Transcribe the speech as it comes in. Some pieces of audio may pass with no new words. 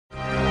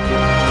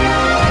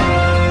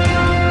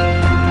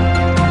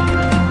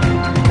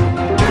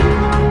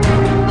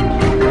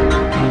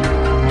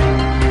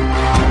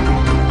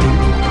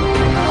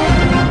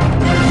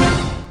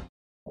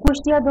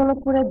কুষ্টিয়া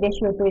দৌলতপুরে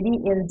দেশীয় তৈরি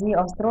এলজি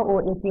অস্ত্র ও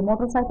একটি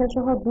মোটরসাইকেল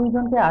সহ 2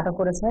 জনকে আটক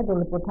করেছে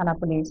দৌলতপুর থানা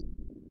পুলিশ।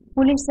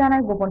 পুলিশ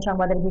জানায়, গোপন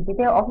সংবাদের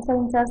ভিত্তিতে অফিসার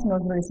ইনচার্জ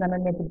নজরুল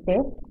ইসলামের নেতৃত্বে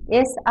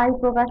এসআই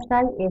প্রকাশ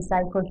রায়,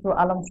 এসআই খসরু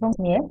আলম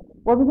নিয়ে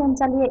অভিযান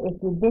চালিয়ে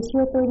একটি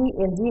দেশীয় তৈরি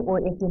এলজি ও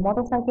একটি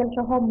মোটরসাইকেল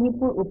সহ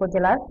মিরপুর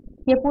উপজেলার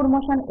কেপুর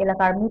মশান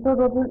এলাকার মৃত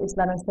রবিউল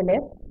ইসলামের ছেলে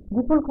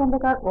বিপুল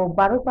খন্দকার ও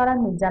বারুপাড়া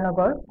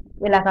মির্জানগর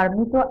এলাকার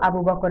মৃত আবু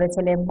বকরের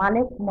ছেলে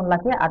মালেক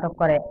মোল্লাকে আটক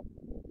করে।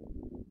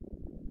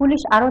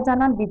 পুলিশ আরও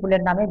জানান,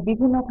 বিপুলের নামে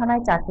বিভিন্ন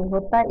থানায় 4টি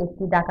হত্যা,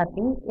 একটি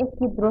ডাকাতি,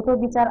 একটি দ্রুত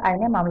বিচার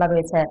আইনে মামলা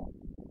রয়েছে।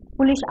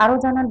 পুলিশ আরও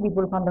জানান,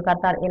 বিপুল খন্দকার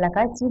তার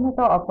এলাকায় চিহ্নিত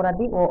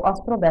অপরাধী ও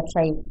অস্ত্র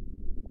ব্যবসায়ী।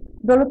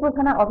 দৌলতপুর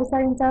থানা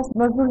অফিসার ইনচার্জ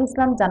নজরুল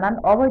ইসলাম জানান,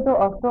 অবৈধ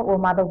অস্ত্র ও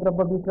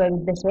মাদকদ্রব্য বিক্রয়ের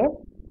উদ্দেশ্যে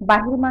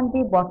বাহিরমান্ডি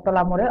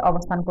বটতলা মোড়ে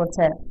অবস্থান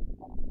করছে।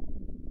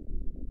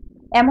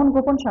 এমন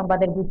গোপন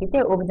সংবাদের ভিত্তিতে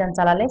অভিযান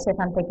চালালে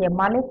সেখান থেকে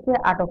মালেককে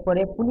আটক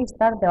করে পুলিশ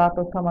তার দেওয়া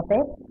তথ্য মতে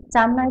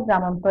চামনাই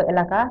গ্রামান্ত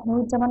এলাকা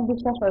নুরুজ্জামান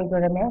বিশ্বাস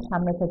অডিটোরিয়ামের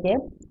সামনে থেকে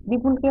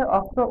বিপুলকে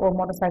অস্ত্র ও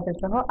মোটরসাইকেল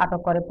সহ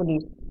আটক করে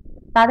পুলিশ।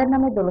 তাদের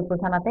নামে দৌলতপুর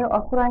থানাতে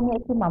অস্ত্র আইনে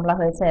একটি মামলা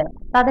হয়েছে।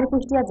 তাদের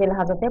কুষ্টিয়া জেল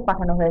হাজতে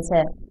পাঠানো হয়েছে।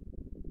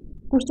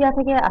 কুষ্টিয়া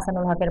থেকে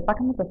আসানুল হকের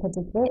পাঠানো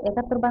তথ্যচিত্রে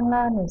 71 বাংলা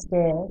নিউজ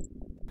ডেস্ক।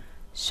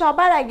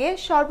 সবার আগে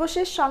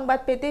সর্বশেষ সংবাদ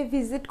পেতে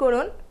ভিজিট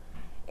করুন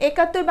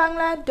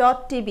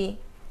 71bangla.tv।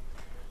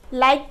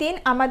 লাইক দিন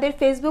আমাদের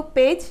ফেসবুক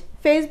পেজ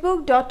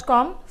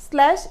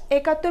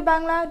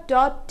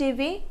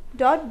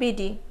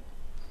facebook.com/71bangla.tv.bd।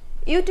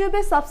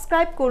 ইউটিউবে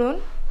সাবস্ক্রাইব করুন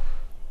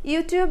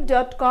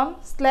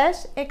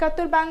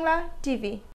youtube.com/71bangla.tv।